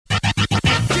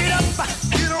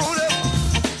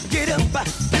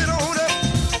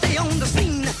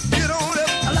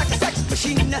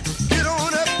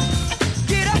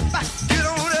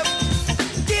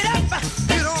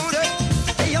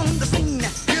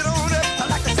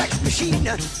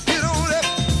machine. Get on up.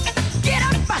 Get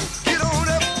up. Get on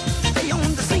up. Stay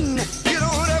on the scene. Get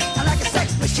on up. Like a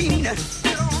sex machine.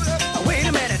 Get on up. Wait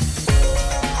a minute.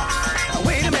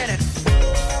 Wait a minute.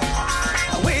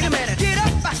 Wait a minute. Get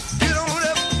up. Get on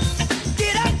up.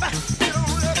 Get up. Get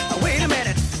on up. Wait a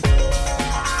minute.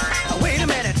 Wait a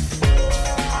minute.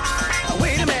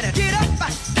 Wait a minute. Get up.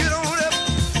 Get on up.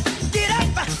 Get up.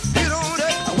 Get on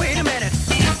up. Wait a minute.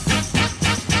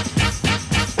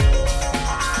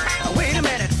 Wait a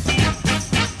minute.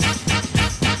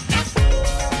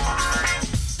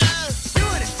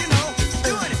 Doing it, you know.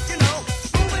 Doing it, you know.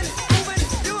 Moving, moving,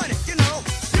 doing it, you know.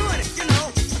 Doing it, you know.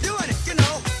 Doing it, you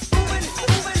know. Moving,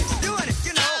 moving, doing it,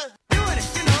 you know. Doing it,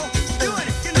 you know. Doing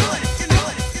it, you know. Doing it, you know.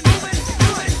 Moving,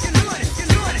 doing it, you know.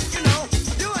 Doing it, you know.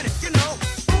 Doing it, you know.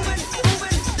 Moving,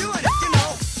 moving, doing it, you know.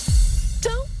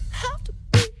 Don't have to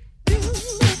be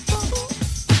beautiful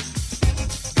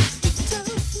to turn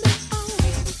me on.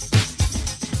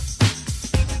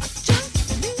 I just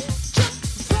need your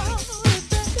body,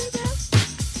 baby,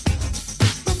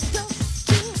 from dusk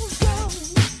till dawn.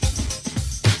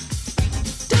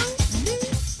 Don't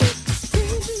need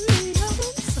experience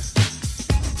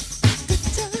to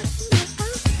turn me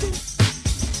on.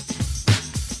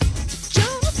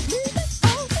 Just leave it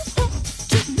all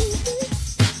to me.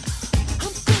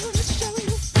 I'm gonna show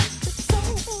you that it's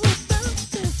all about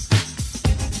this.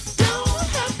 Don't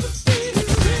have to be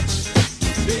rich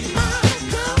to be my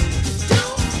girl.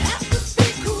 Don't have to be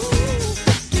cool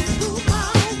to rule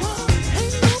my world.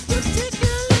 Ain't no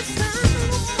particular sign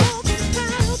I'm more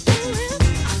compatible with.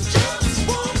 I just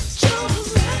want your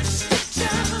extra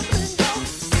time and your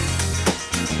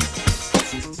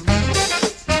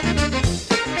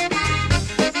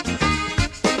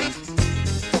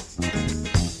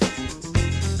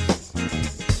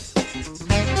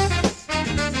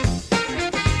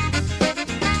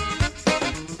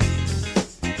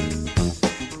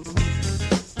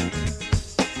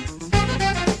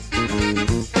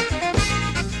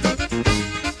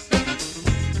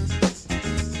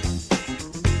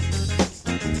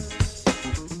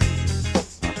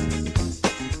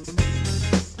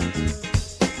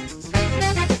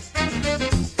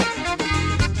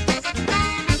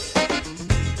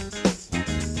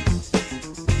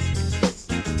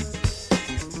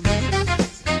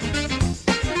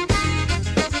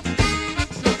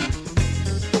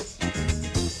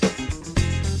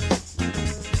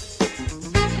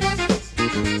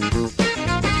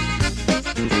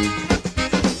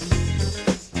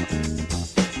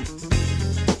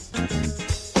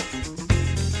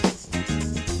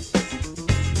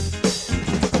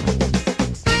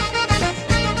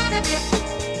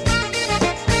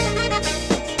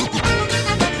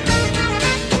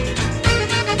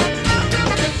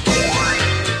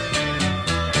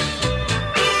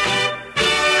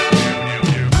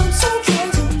I'm so drawn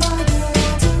to my girl,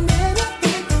 I'll do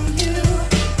anything for you.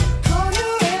 Call you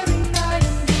every night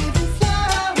and give you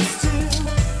flowers too.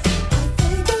 I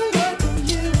think a lot of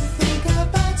you, think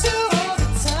about you all the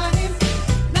time.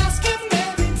 Let's get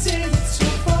married till it's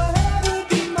you'll forever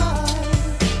be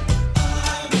mine. I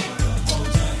wanna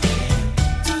hold your hand,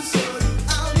 do so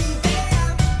I'll be there.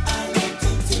 I like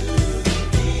to do the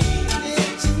thing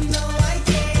that you know I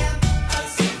care. I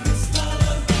sing this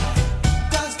lullaby,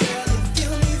 'cause girl, you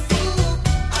feel me fool.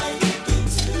 I look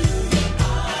into your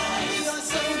eyes, you're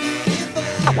so beautiful.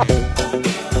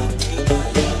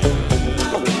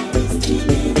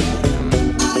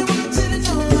 I want to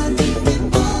know I do it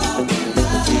all for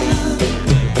love.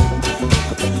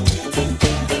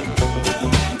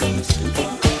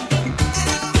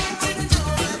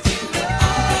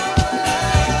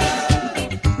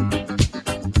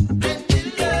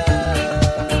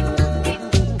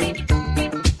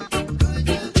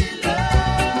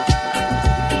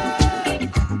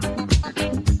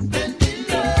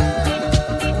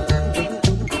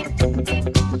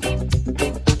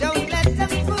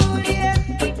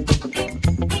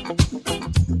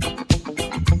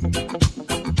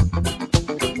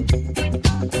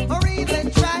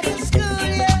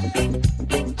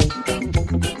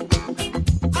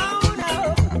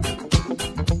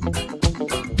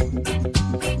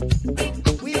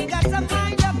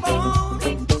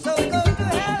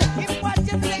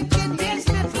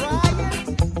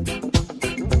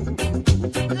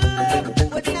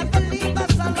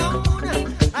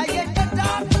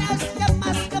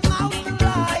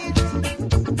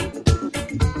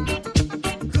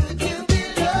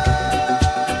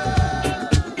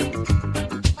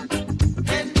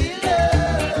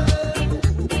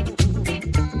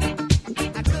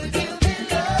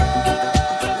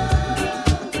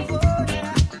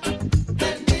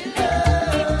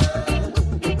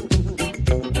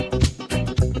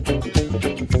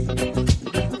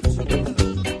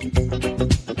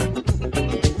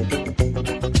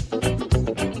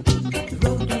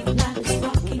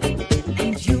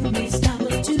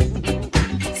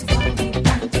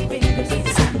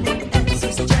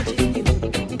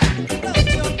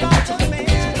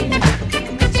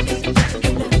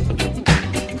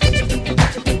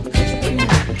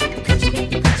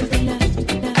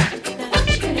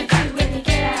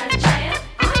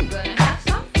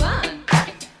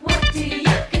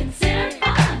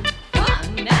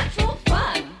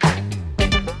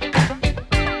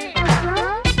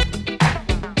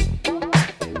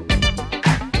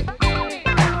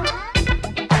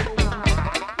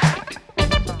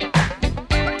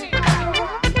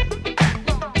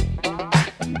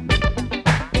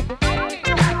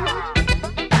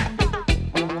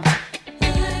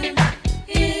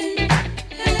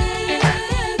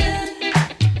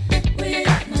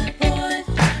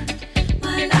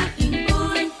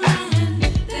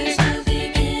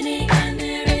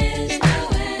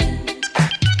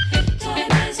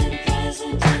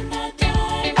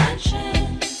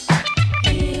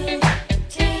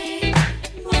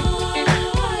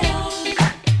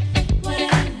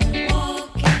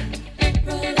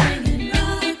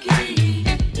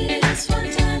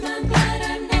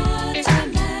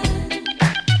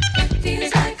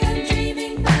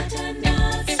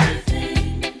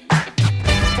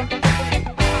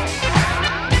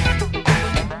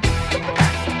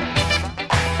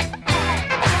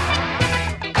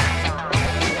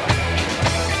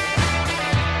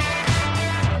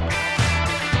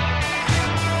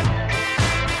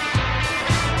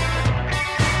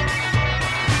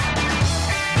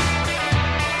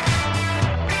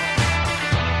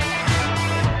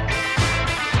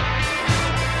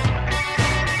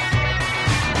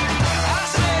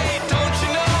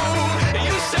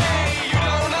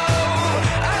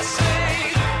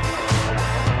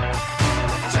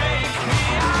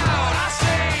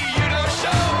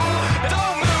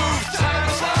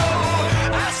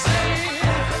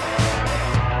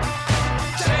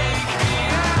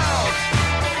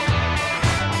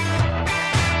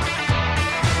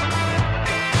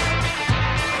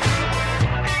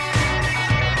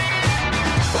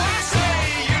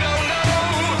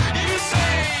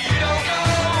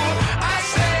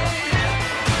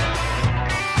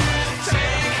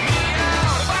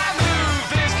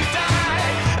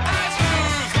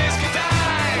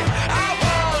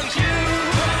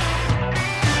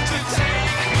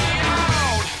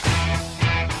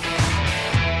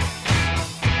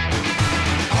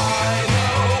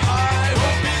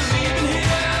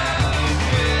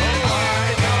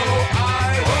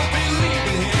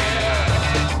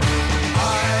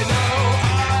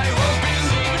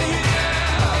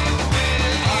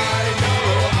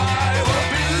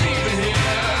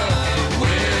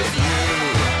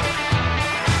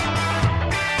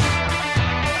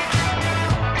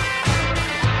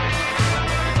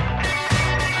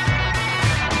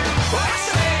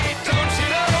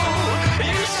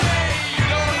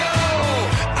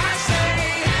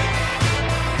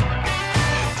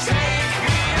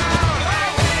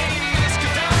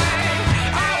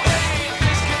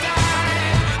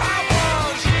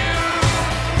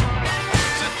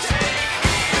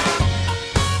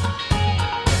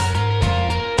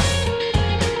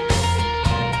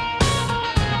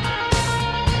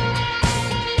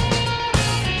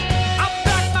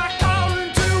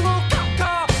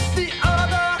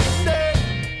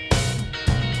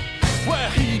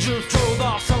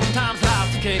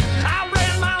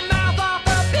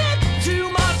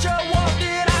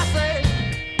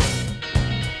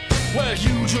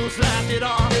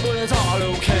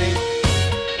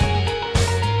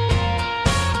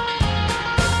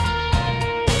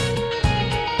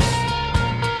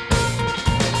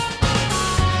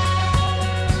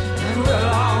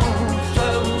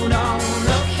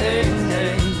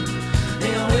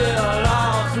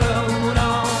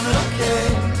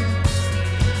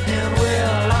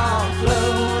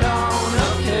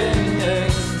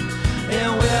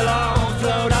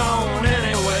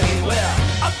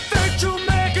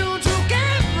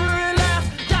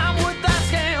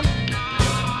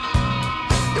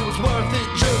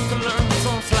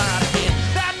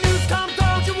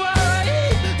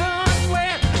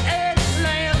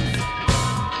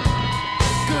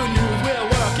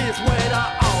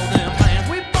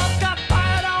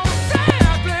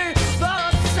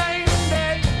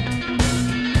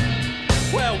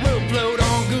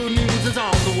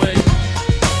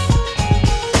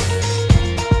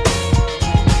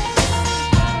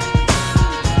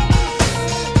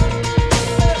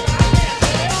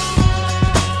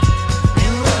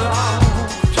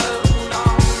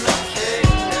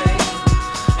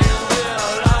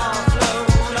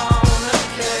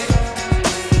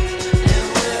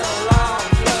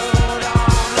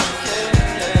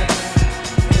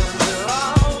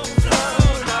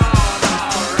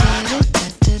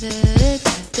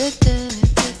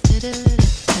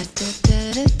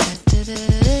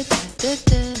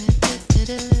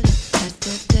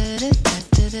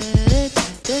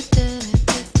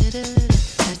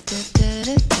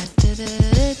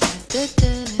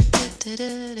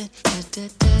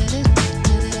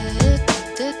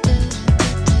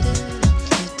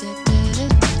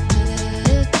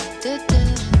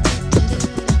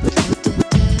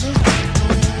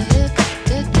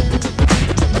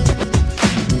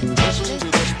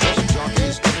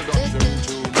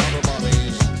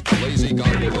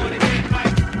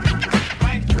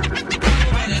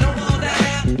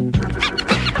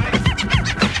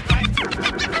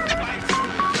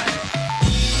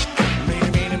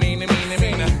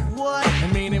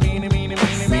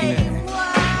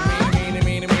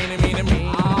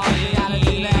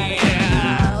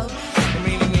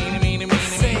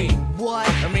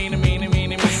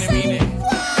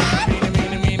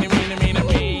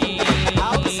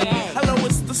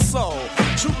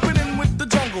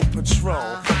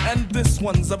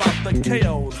 ones about the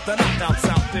KOs, the knockouts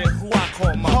out there who I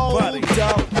call my buddy. Wait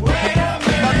a minute.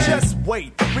 Now just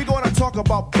wait. We're gonna talk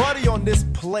about Buddy on this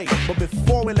plate. But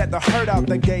before we let the herd out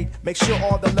the gate, make sure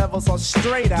all the levels are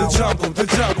straight out. The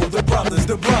jungle, the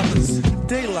brothers.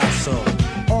 De La Soul,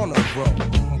 on a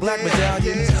roll. Black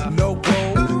medallions, no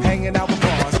gold. Hanging out with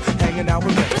bars, hanging out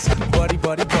with mates. Buddy,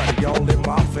 all in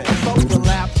my face. Folks the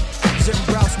lap.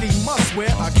 Zimbrowski must wear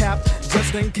a cap,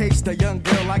 just in case the young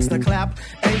girl likes to clap.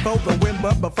 Ain't for the win,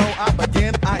 but before I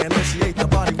begin, I initiate the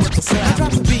body with the slap. I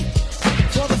drop the beat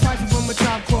for the fight from a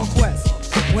Tribe Called Quest.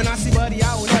 When I see Buddy,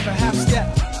 I will never half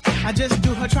step. I just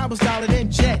do her tribal style and then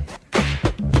jet.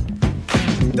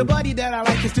 The Buddy that I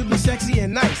like is to be sexy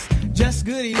and nice, just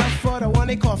good enough for the one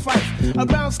they call fight. A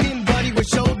brown skinned Buddy with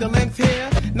shoulder length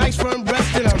hair, nice firm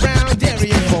breast and a round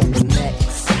area.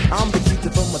 Next, I'm the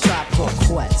future from a Tribe Called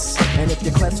Quest. And if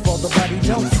you quest for the Buddy,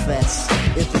 don't fess.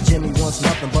 If the Jimmy wants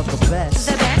nothing but the best,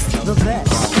 the best, the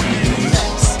best.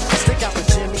 Next, stick out the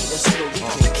Jimmy and see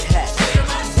what we can catch.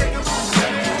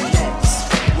 Next,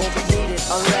 won't be needed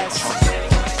unless.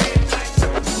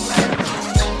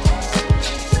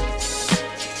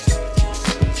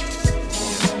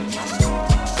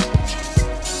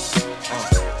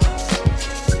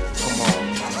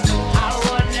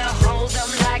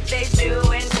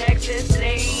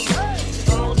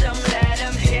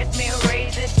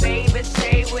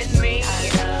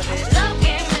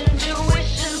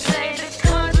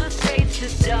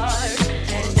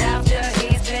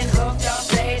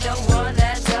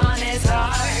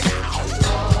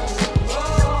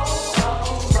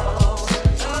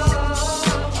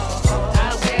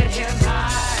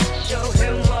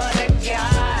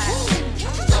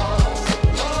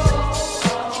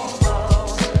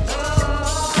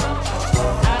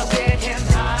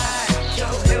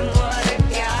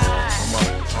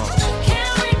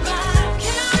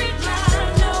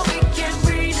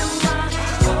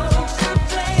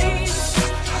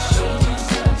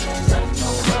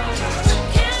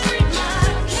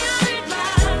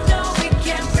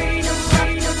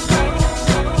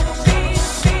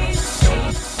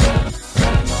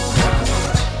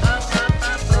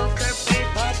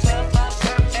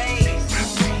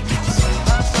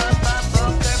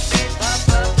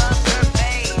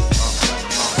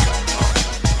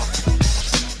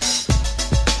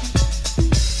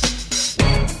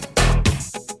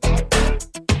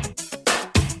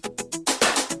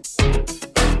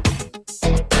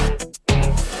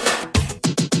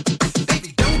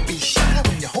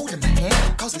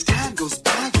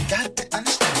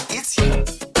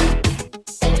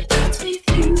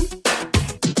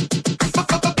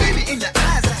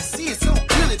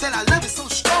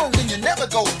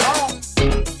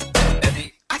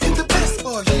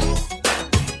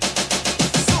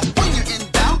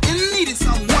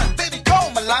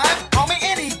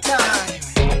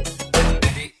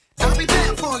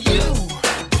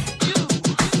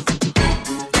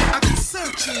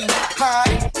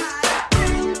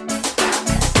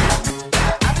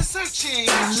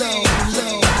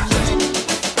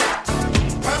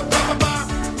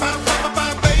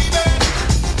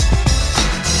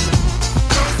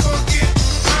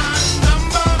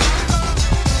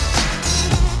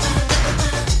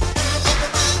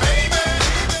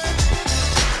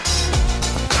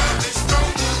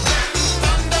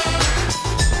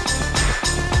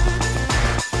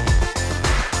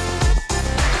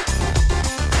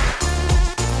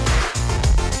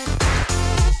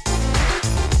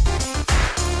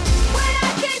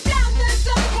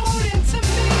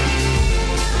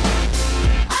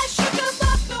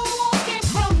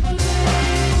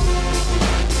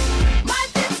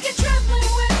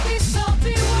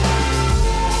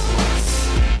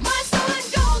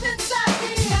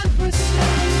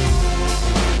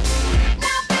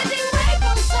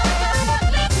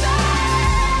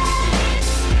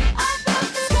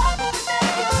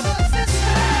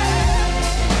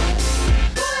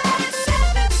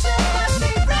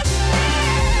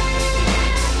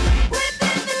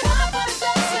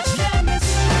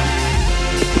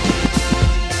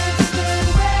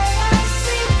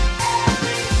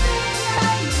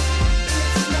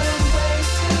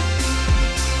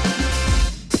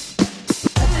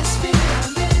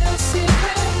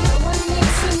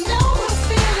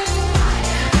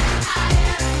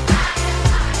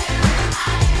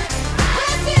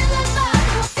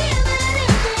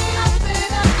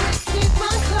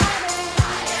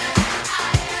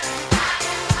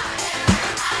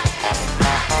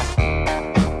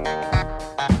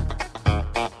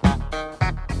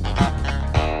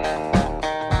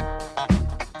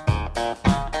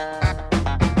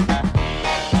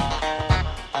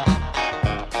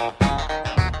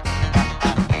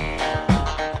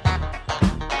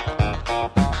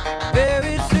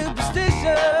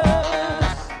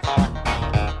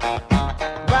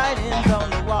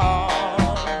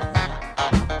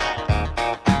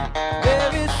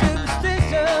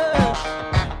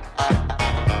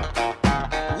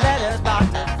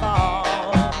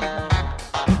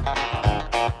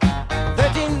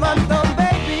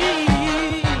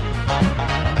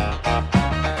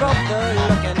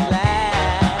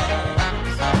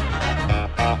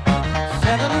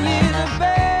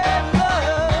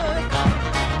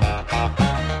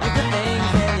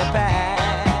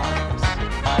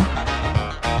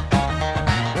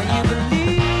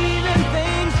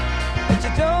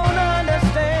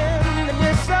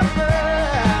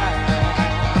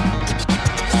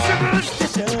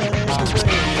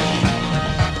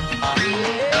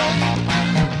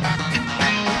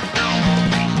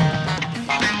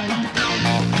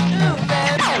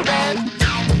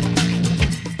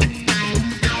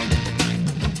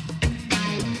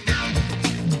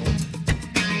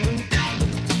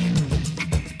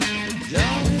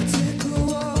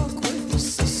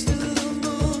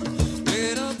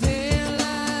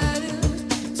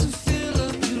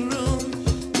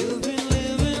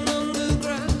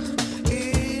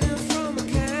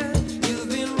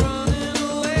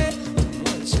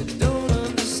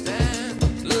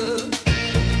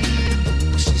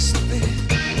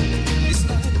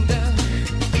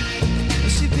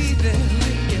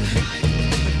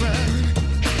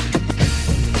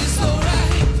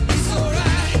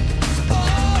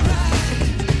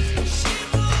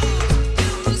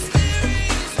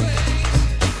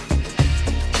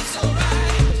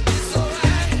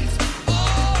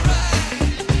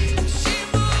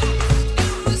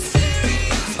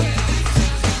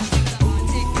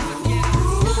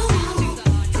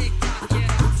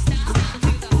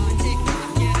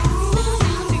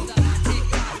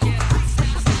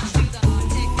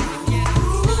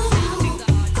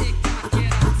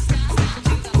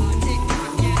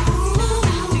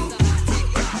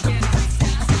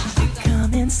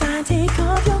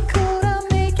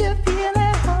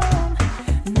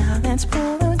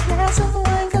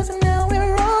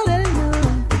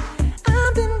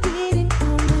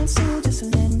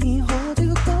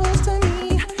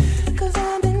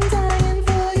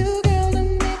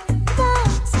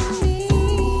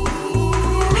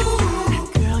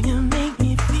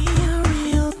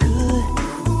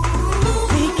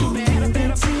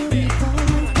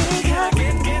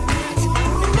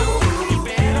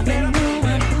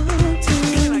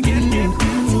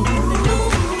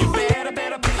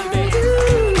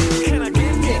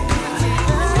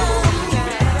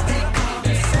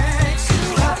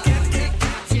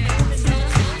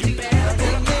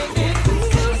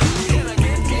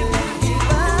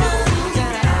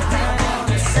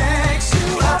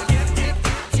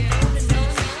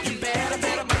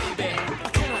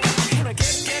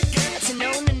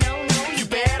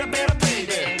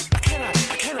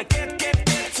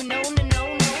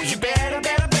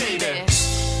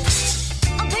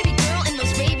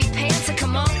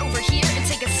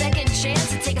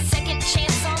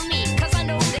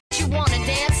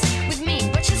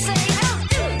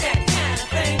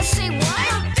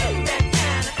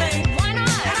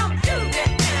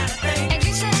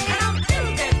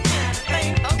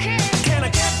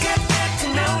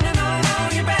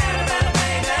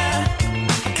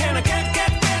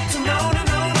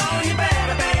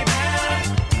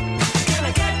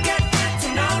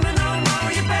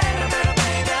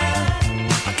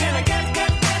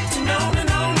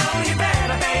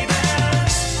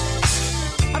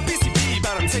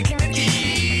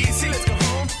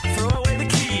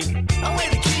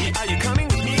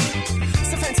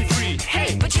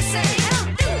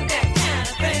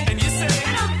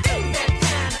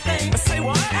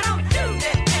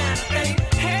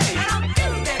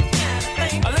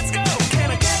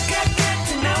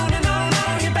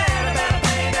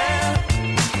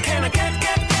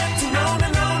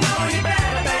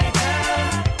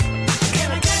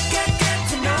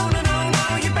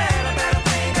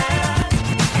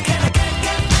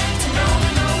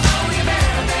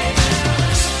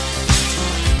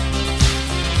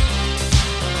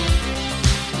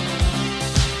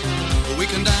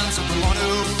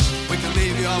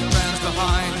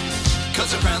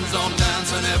 'cause your friends don't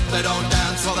dance, and if they don't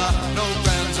dance, well, they're no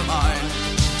friends of mine.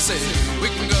 See, we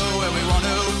can go where we want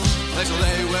to, places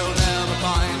they will never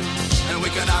find, and we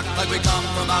can act like we come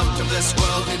from out of this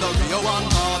world, leave the real one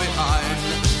far behind.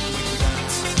 We can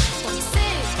dance.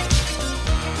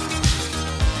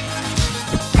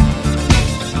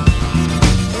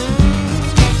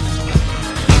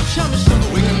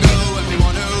 We can go when we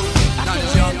want to, night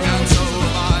is young and so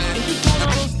am I. And you doing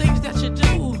all those things that you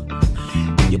do,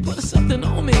 you put something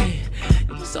on me.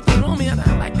 You put something on me, and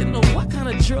I'd like to know what kind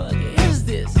of drug is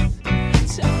this?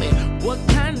 Tell me, what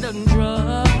kind of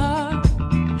drug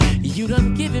you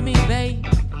done giving me, babe?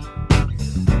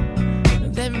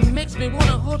 That makes me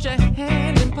wanna hold your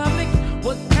hand in public.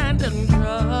 What kind of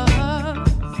drug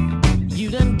you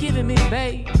done giving me,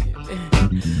 babe?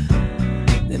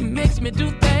 That makes me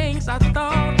do things I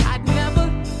thought I'd never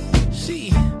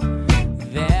see.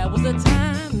 There was a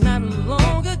time not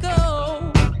long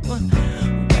ago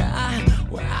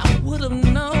where I would have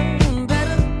known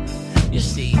better. You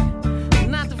see,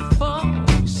 not to fall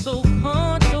so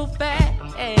hard, so fast,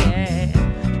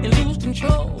 and lose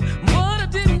control. But I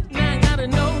didn't. Now I gotta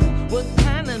know what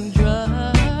kind of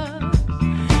drugs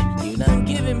you done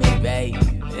giving me, baby.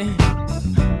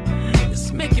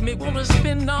 It's making me wanna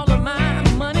spend all of my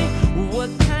money. What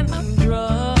kind of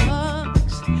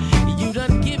drugs you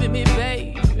done giving me,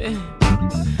 baby?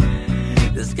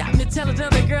 This got me telling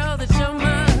the girl that you're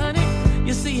my honey.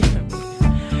 You see,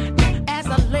 as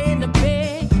I lay in the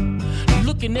bed,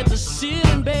 looking at the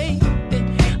ceiling, babe,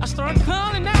 I start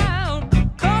calling out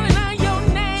your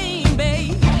name,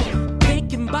 babe.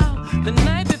 Thinking about the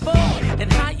night before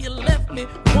and how you left me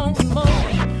wanting more.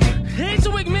 Ain't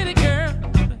you admit it, girl?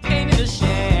 Ain't it a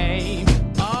shame?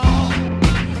 Oh,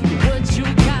 what you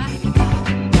got,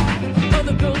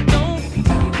 other girls don't.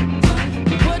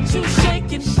 What you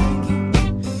shaking,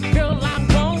 girl? I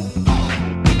won't.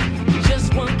 Just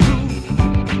one clue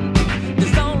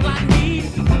is all I need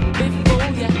before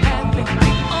you have me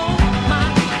on my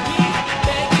knees,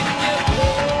 begging you.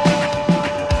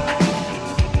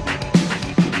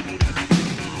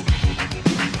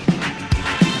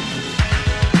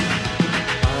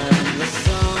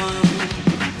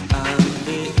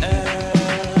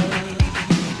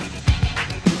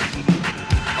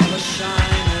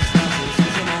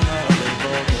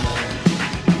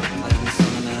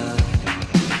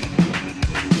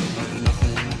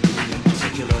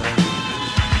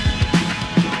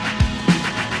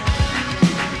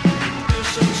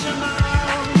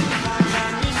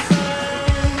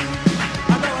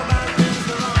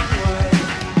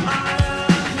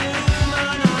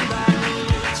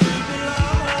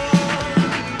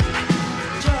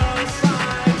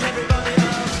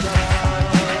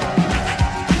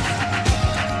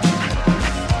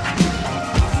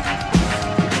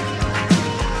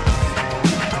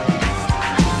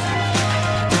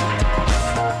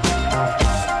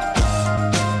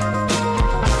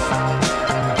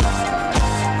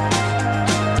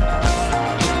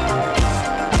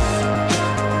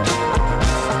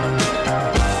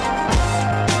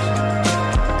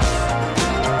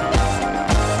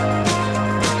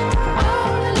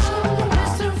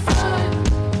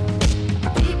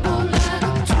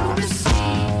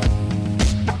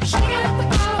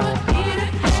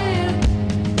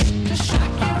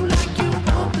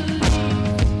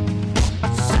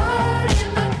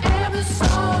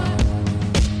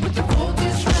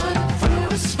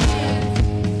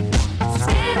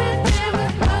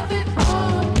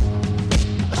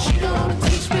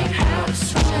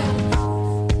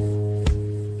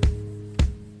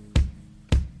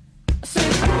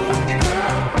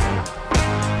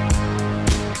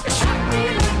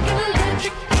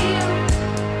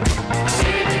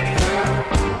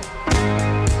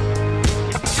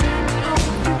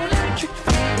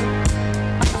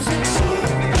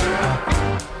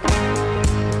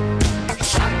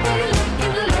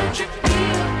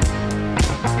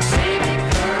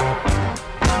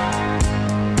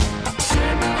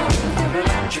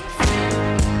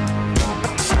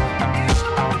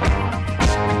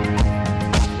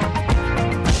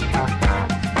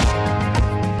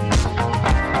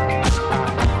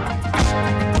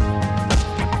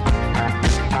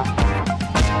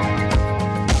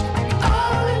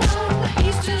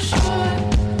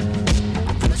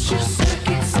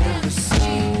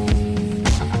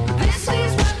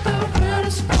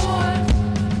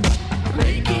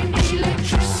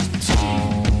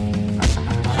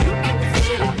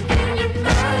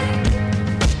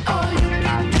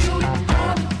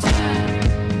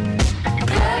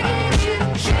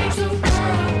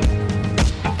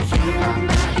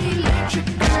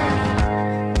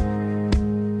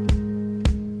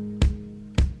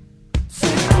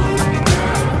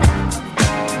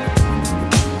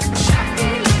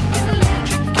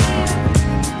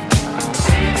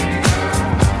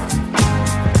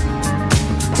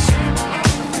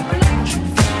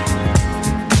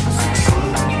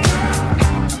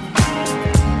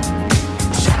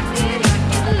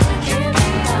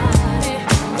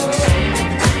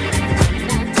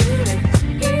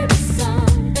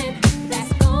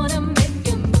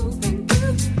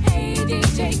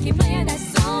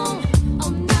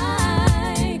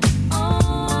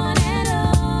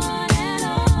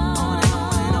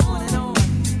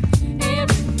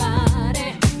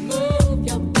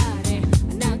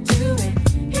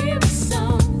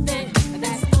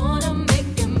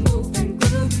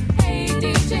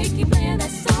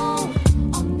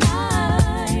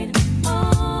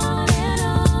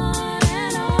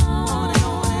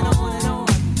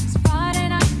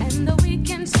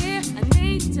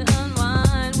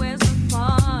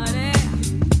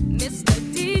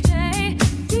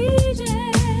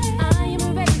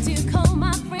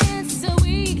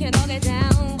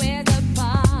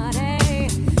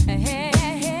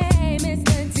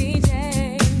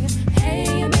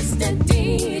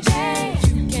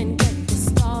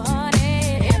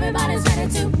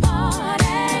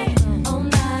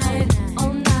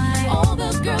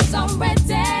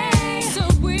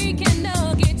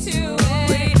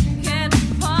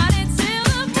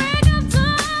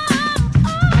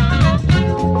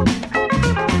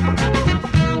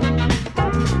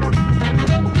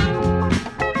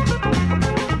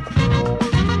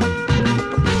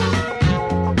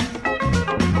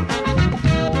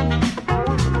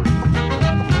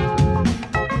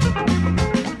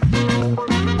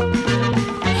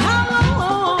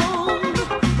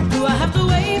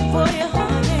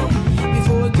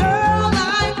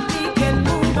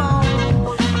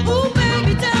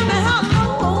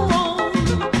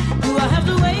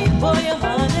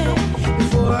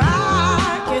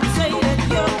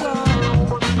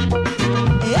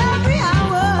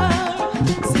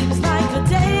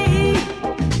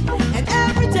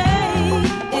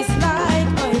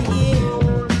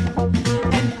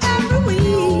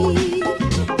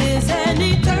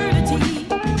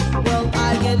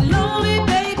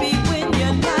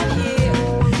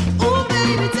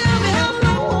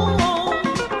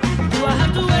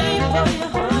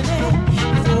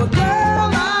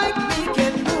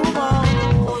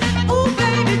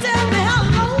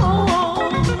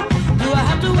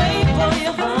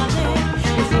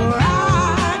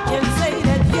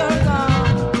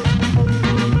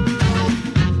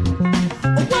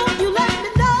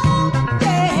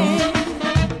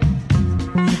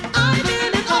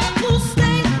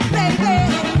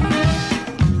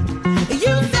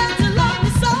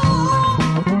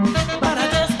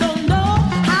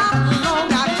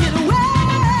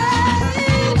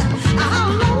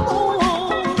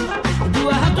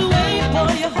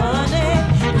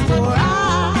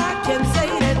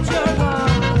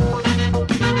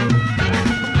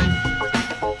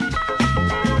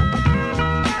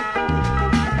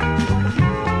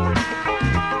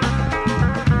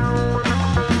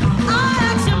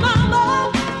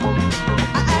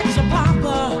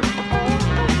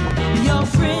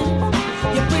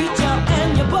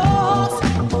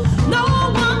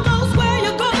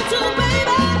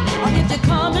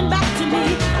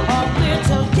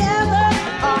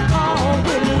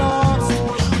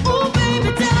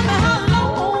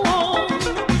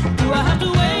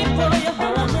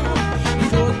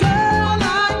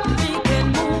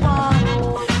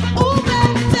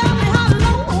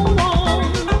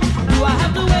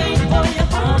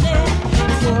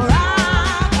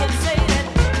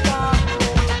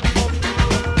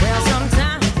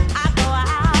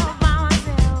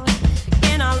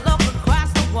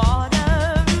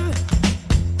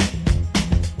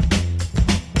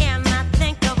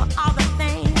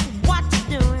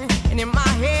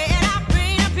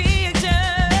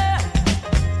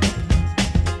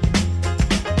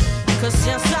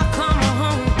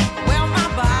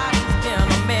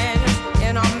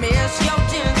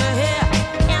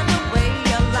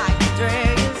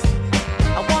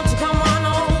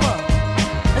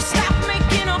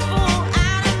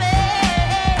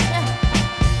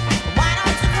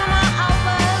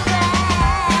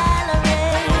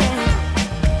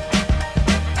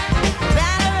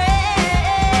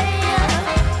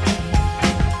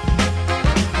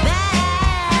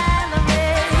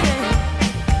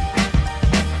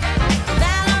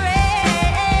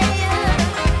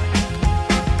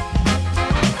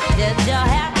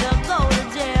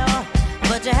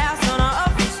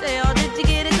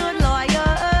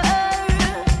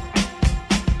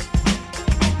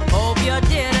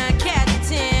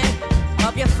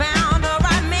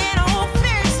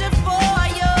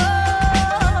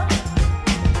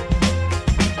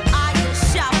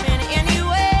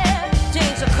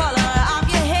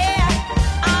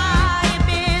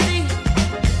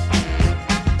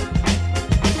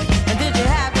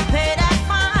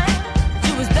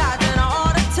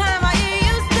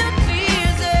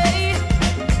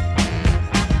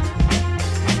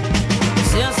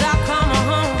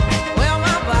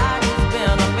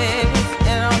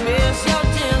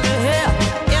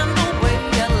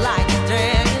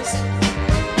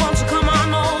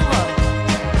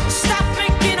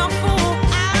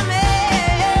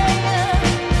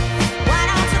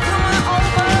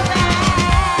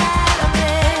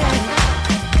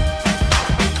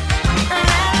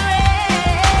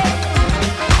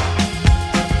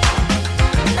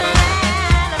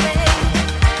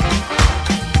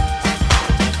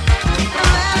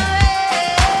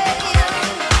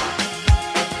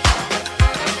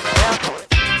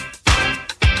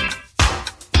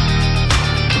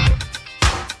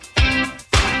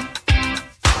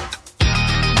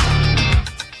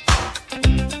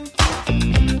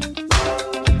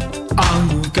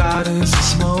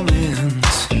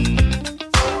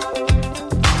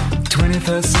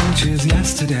 21st century's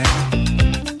yesterday.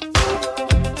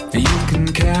 You can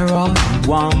care all you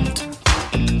want.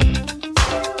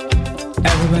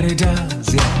 Everybody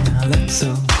does, yeah, that's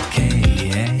okay,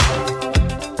 yeah.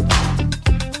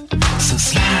 So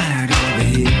slide over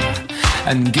here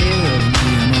and give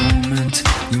me a moment.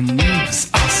 Your moves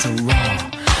are so raw.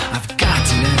 I've got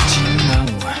to let you know.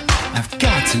 I've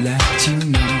got to let you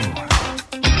know.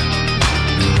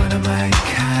 You're one of my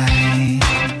kind.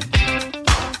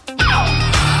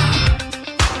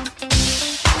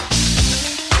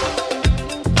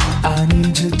 I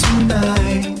need you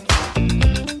tonight,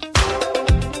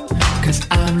 'cause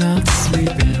I'm not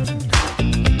sleeping.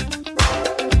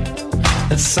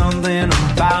 There's something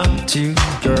about you,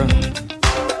 girl,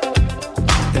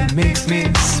 that makes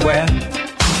me sweat.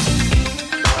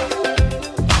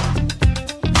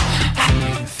 How do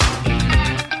you feel?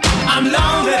 I'm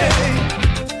lonely.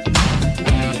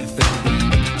 What do you think?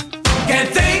 Can't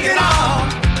think at all.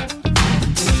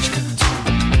 What you gonna do?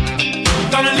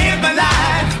 Gonna live my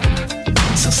life.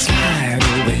 So slide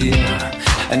over here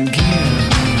and give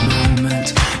me a moment.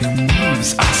 Your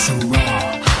moves are so raw.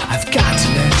 I've got to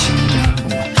let you know.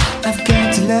 I've got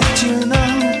to let you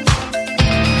know.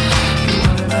 You're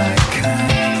one of my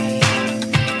kind.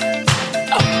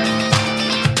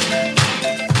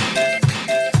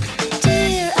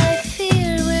 Dear, I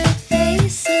fear we're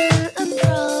facing a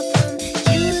problem.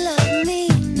 You love me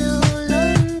no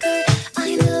longer,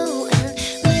 I know, and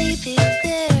maybe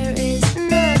there is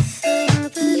nothing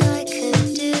that I can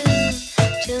do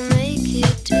to make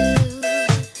you do.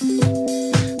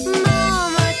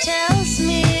 Mama tells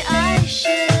me I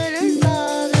shouldn't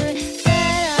bother,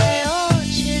 that I ought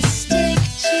just stick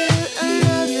to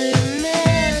another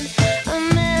man, a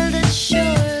man that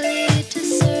surely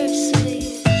deserves me,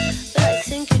 but I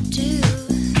think you do.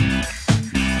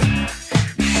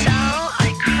 So I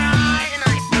cry and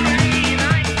I pray and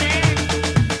I beg,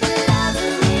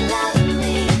 love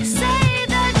me, say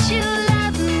that you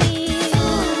love me,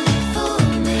 fool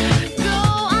me, go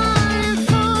on and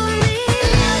fool me,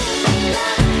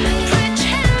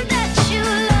 pretend that you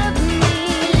love me,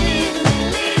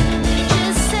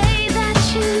 just say that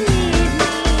you need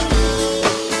me,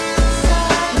 so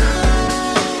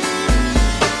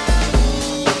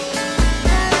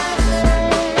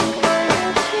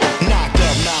Knocked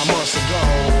up 9 months ago,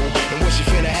 and what she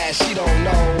finna have, she don't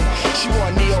know. She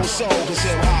want neo soul, cause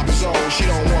hip hop is old. She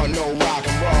don't want no rock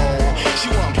and roll. She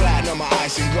want platinum or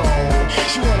ice and gold.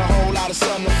 She want a whole lot of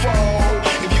sun to fold.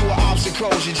 If you were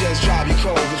obstacles, you just drive your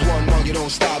cold. Cause one monkey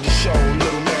don't stop the show.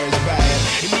 Little Mary's bad.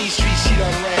 In these streets, she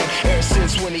done ran ever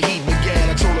since when the heat began.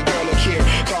 I told a girl, look here,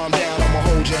 calm down, I'ma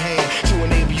hold your hand to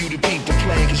enable you to peep the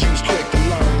plan. Cause you was quick to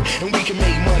learn, and we can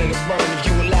make money to burn if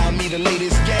you allow me to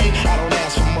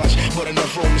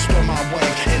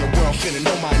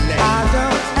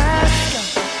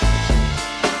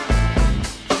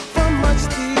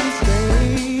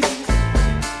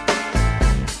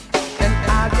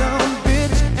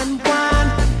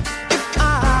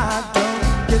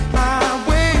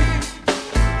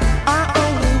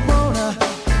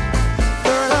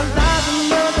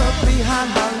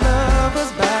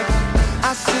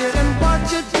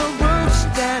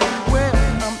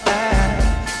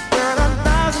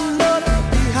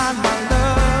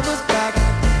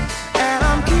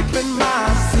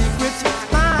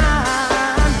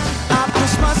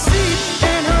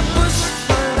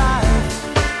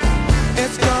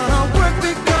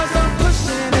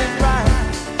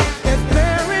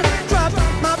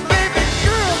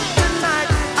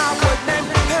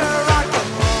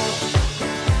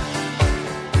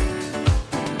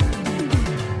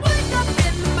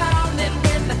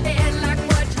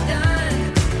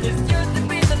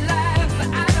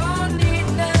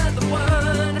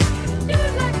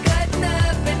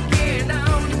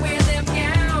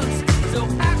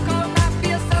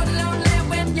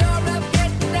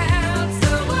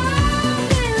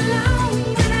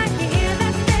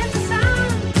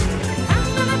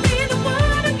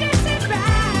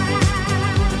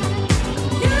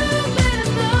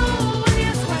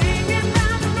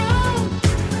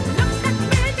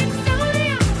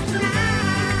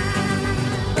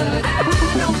but I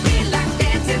don't feel like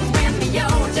dancing when the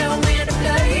older winter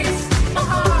plays. My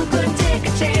heart could take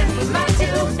a chance, but my 2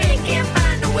 feet can't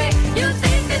find a way. You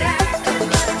think that I could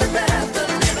muster up a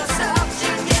little soft,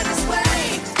 you get this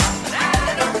way, but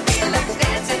I don't feel like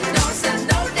dancing, no son,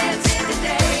 no dancing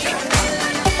today. Don't feel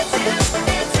like dancing,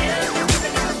 dancing,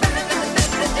 even if I'm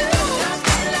nothing to do. Don't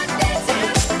feel like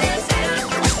dancing, dancing,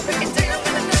 we can tell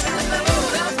when I'm not in the mood.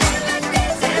 Don't feel like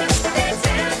dancing,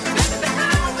 dancing, but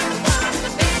I was the one to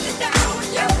bend it down,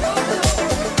 yo.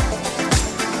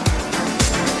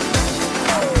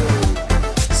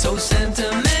 So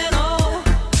sentimental,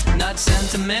 not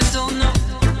sentimental, no.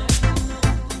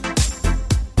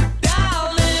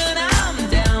 Darling, I'm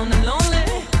down and lonely.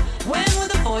 When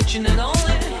with the fortunate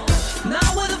only,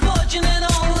 not with the fortunate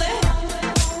only.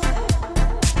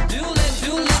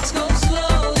 Let's go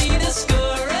slowly,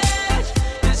 discouraged,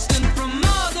 distant from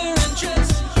other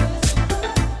interests.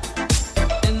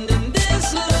 And in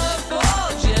this love for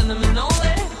gentlemen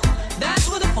only, that's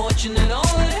with the fortunate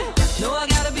only. No, I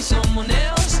gotta be someone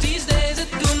else. These days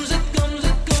it comes, it comes,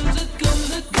 it comes, it comes,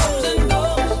 it comes and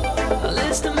goes. A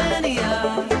list of many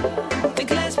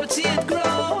think less but see it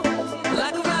grow.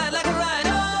 Like a ride,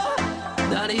 oh.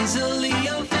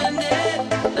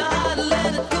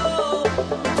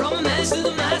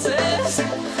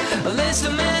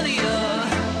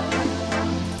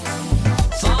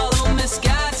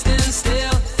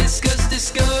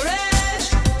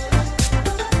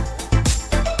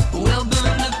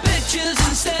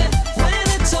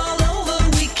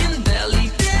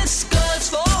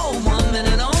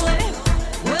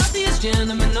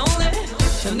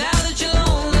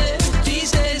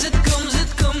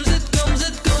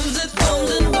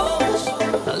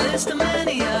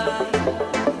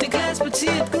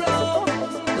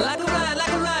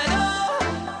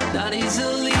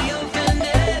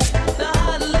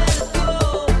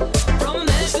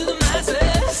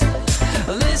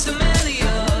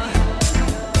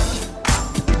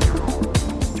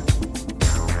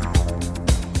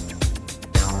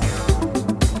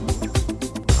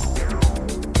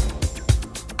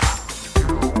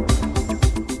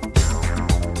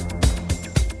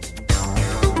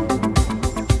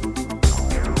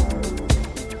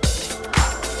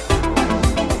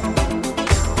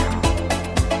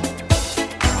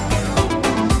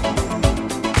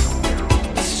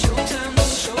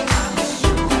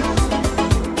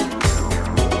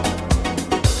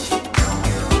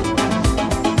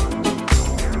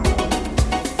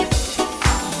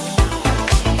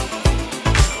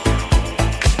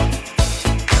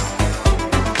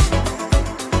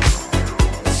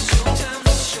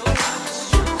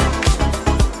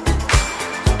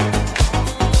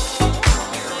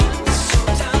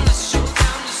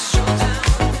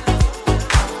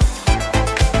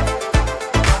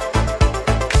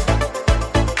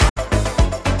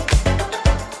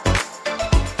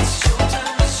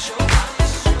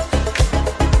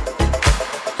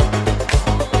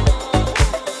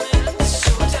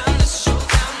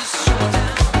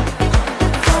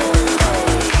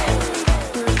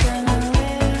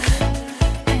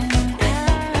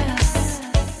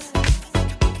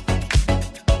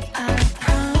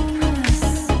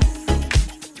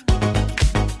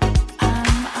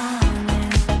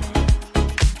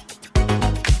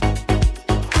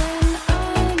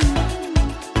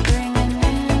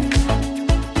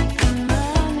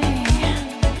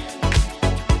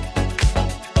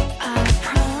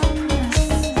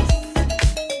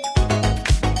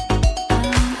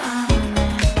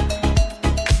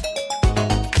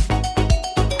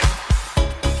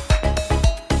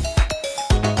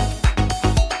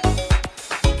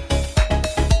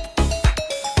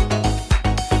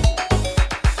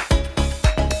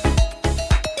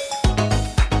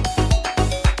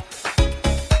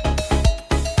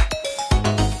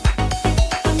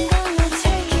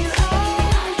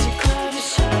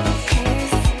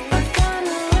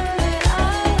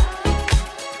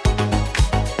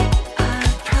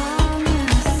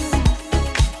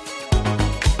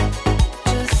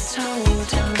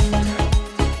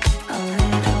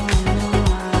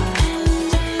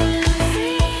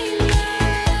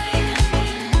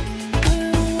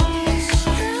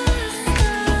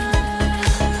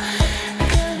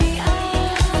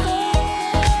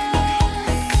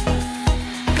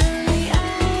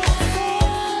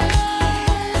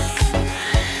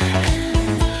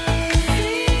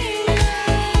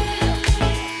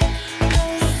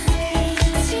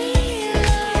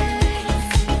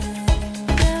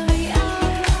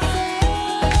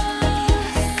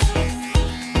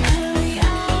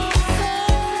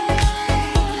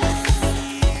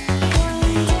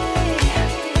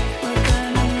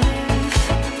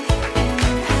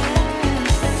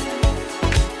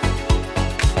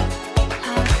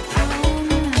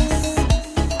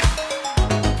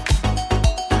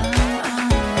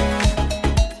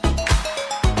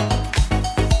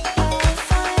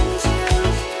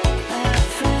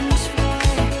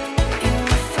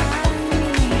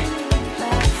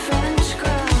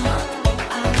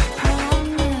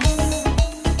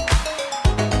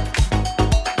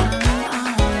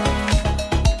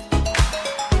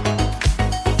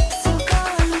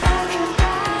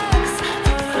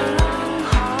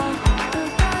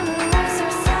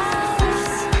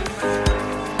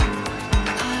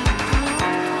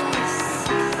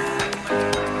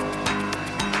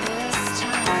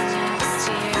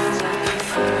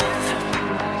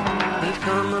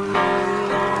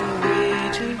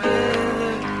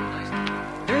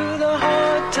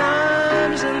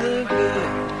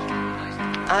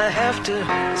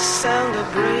 have to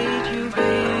celebrate you,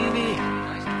 baby.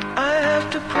 I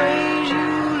have to praise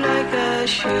you like I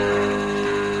should.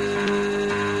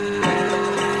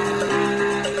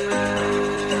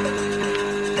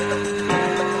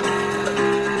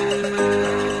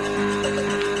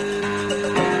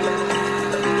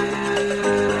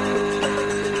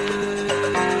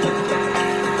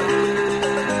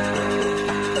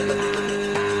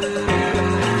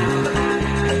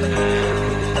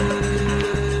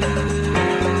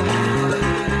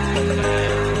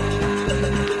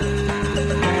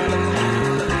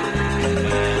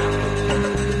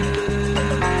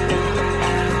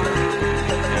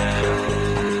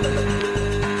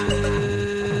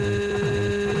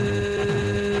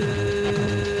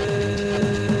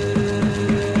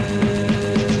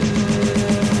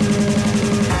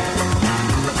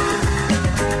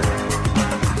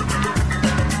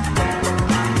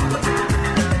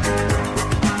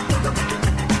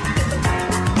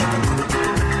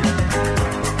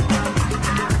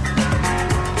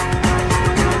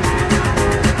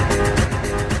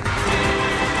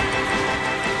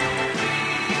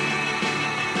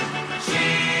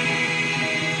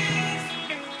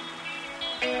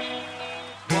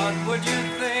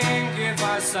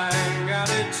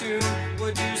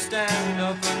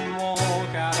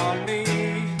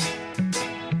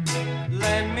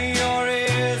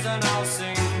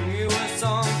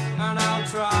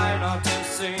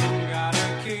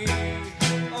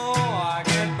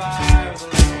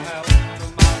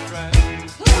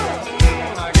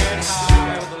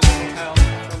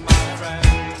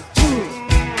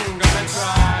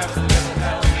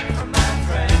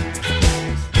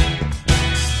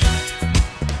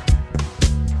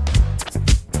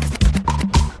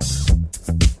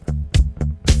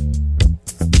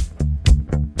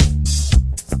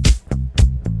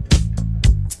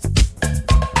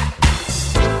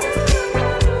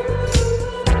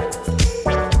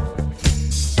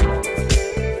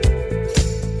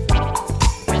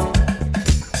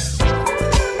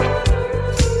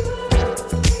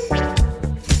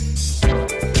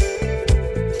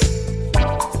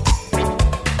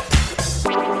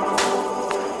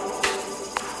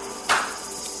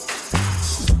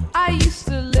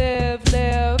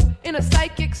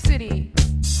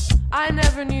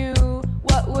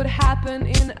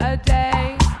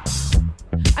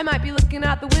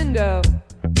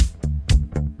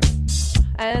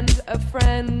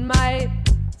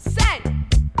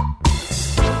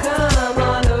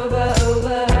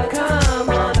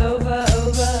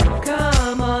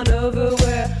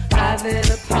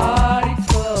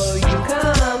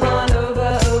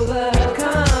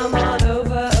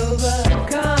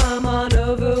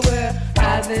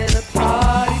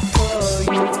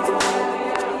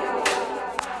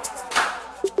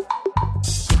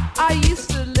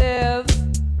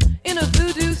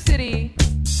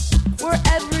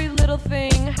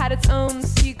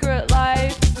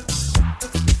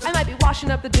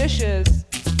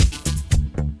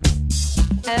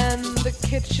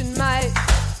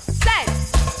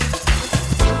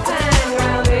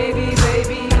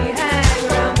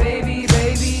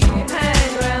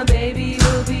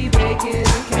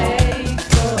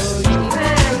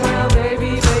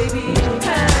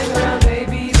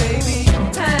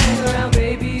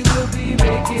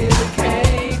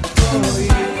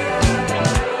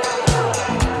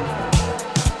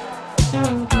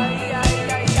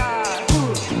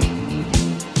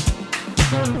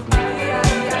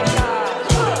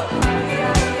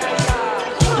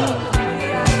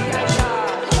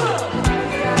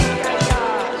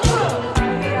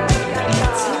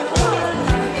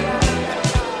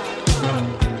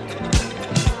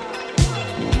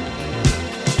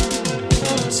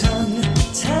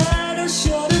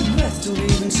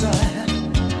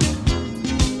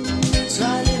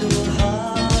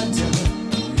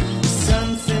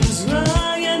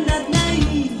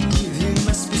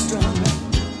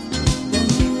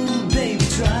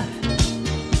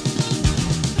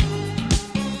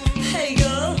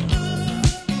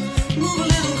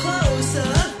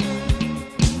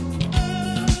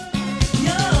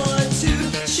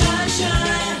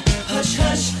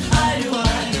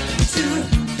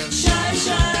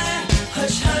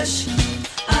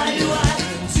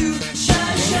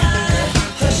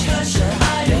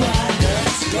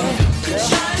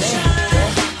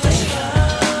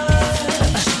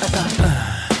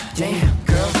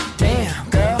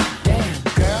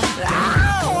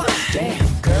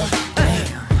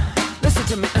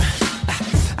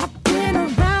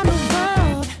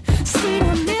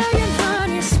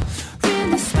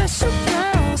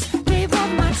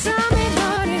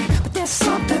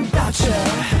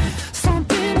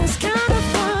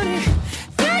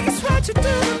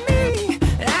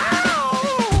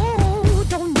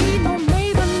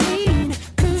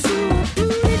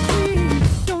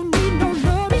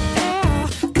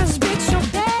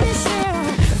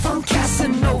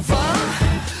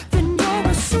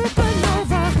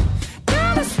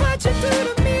 what you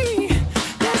do to me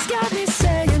that's got me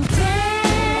saying,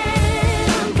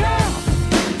 damn, girl,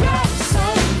 you're so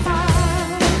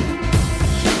fine.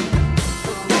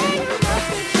 The way you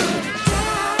love me good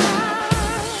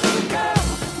time, girl,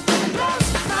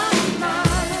 blows my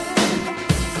mind.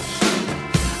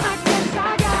 I guess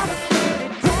I gotta put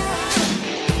it down.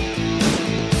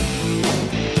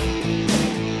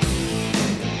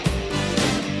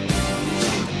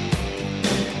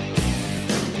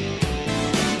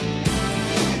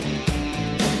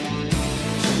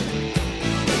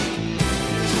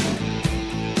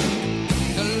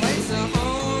 The lights are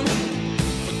on,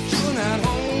 but you're not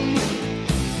home.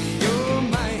 Your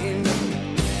mind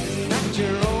is not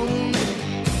your own.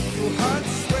 Your heart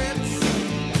sweats,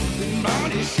 your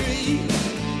body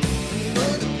shakes.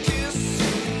 Another kiss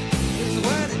is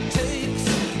what it takes.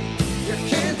 You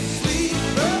can't sleep,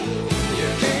 you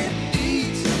can't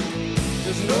eat.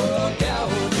 There's no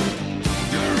doubt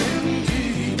you're in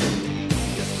deep.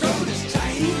 Your throat is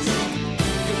tight, you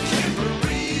can't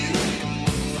breathe.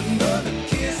 Another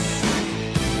kiss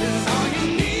is all you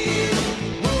need.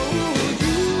 Oh,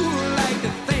 you like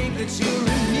to think that you're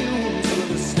immune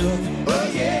to the stuff.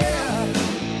 Oh yeah.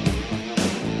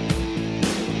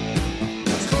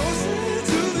 It's closer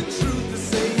to the truth to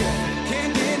say you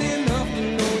can't get enough to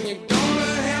know you're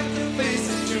gonna have to face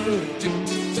it. You're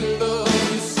addicted to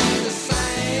love. You see the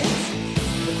signs,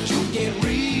 but you can't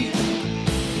read.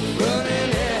 You're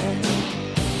running at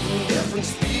a different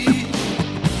speed.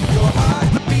 Your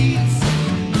heart beats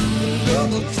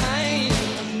double time.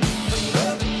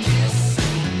 Another kiss.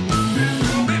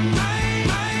 You'll be mine,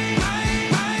 mine,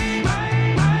 mine, mine,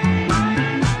 mine,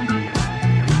 mine,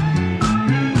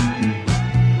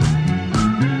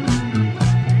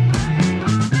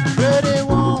 Pretty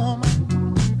woman,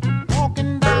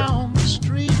 walking down the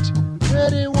street.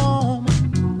 Pretty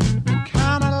woman,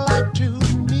 kinda like to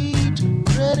meet.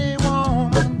 Pretty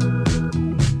woman,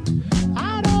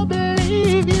 I don't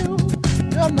believe you.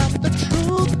 You're not the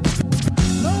truth.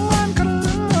 No one can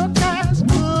look as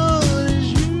good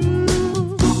as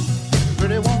you.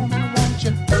 Pretty woman, won't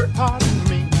you pardon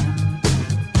me?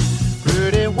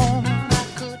 Pretty woman, I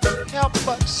couldn't help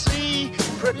but see.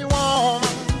 Pretty woman.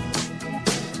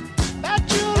 That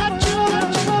you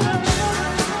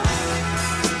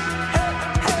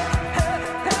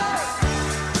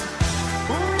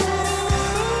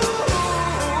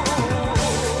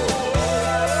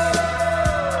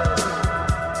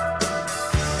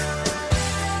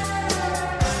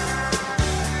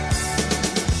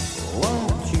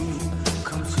Won't you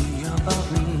come see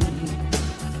about me?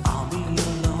 I'll be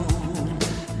alone,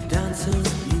 dancing,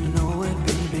 you know it,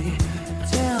 baby.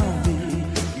 Tell me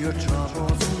your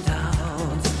troubles and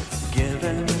doubts,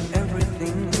 giving me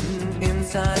everything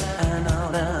inside and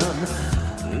out.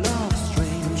 And love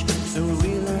strange, so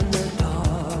real in the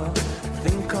dark.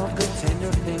 Think of the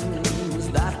tender things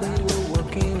that we were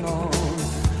working on.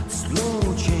 Slow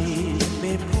change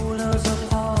may pull us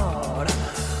apart.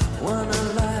 When a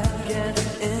light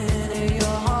gets into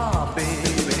your heart,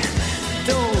 baby,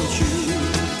 don't you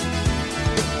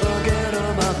forget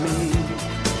about me.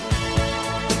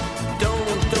 Don't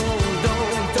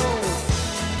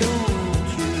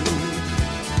you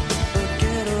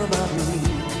forget about me.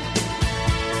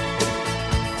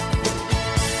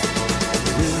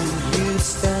 Will you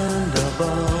stand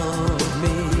above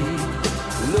me?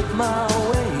 Look my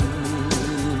way,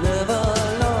 never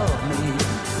love me.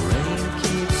 Rain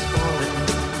keeps falling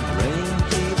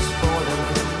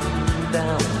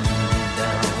down,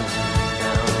 down,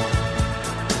 down.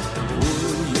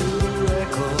 Will you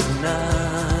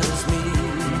recognize me?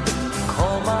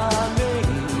 Call my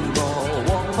name or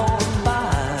walk on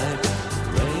by.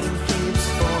 Rain keeps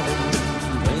falling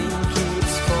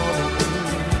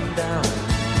down,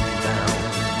 down,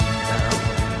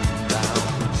 down, down.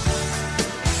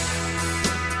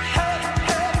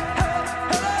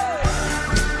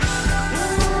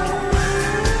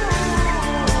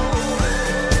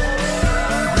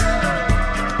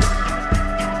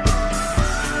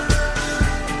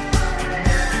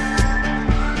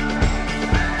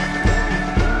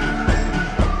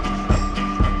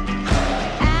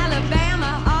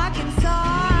 Alabama, Arkansas,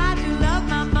 I do love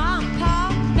my mom and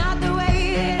pop, not the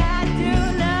way that I do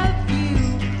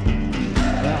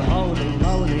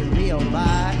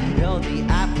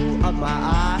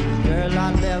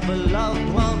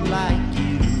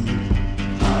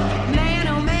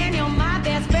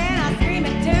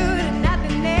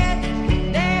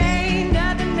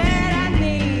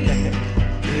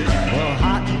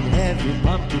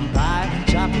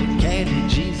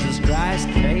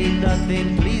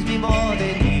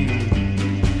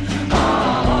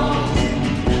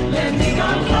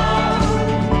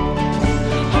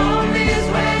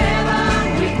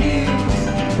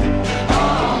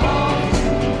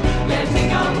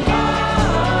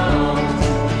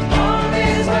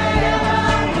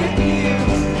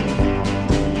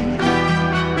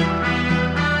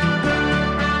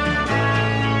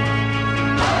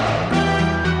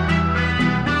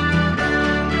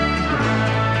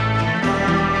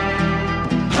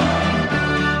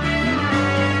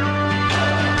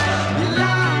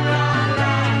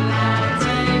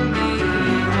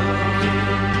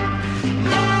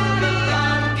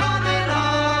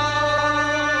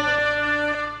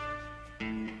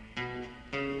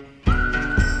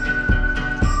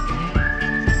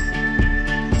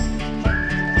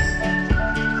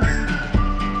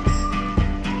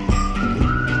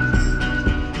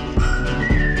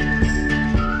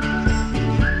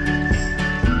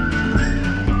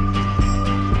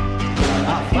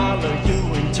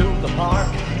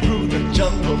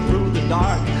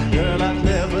dark. Girl, I've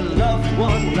never loved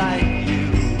one like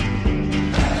you.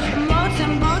 Boats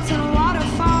and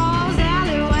waterfalls,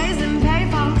 alleyways and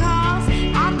payphone calls.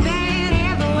 I've been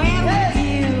everywhere with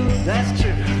you. That's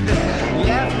true.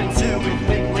 Laughing till we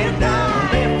think we're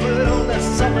down. Barefoot on the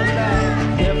summer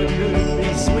night. Never could be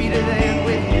sweeter than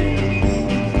with you.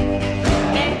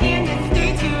 And in the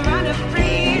streets you run a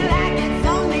free like it's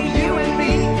only you and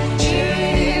me.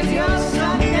 Cheers, you're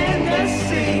something to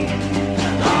see.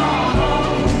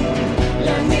 Oh,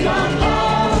 let me go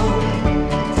home.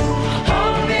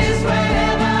 Home is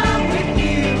wherever I'm with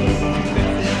you.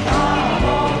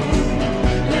 Oh,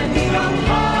 let me go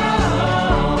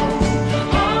home.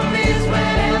 Home is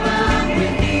wherever I'm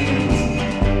with you.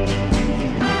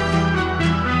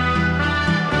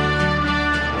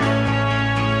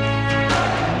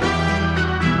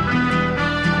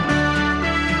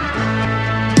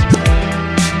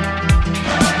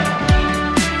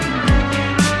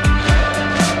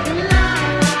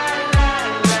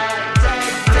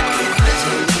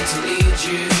 To need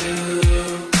you.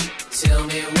 Tell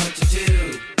me what to do.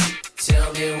 Tell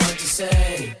me what to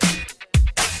say.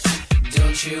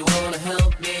 Don't you wanna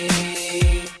help me?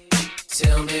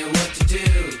 Tell me what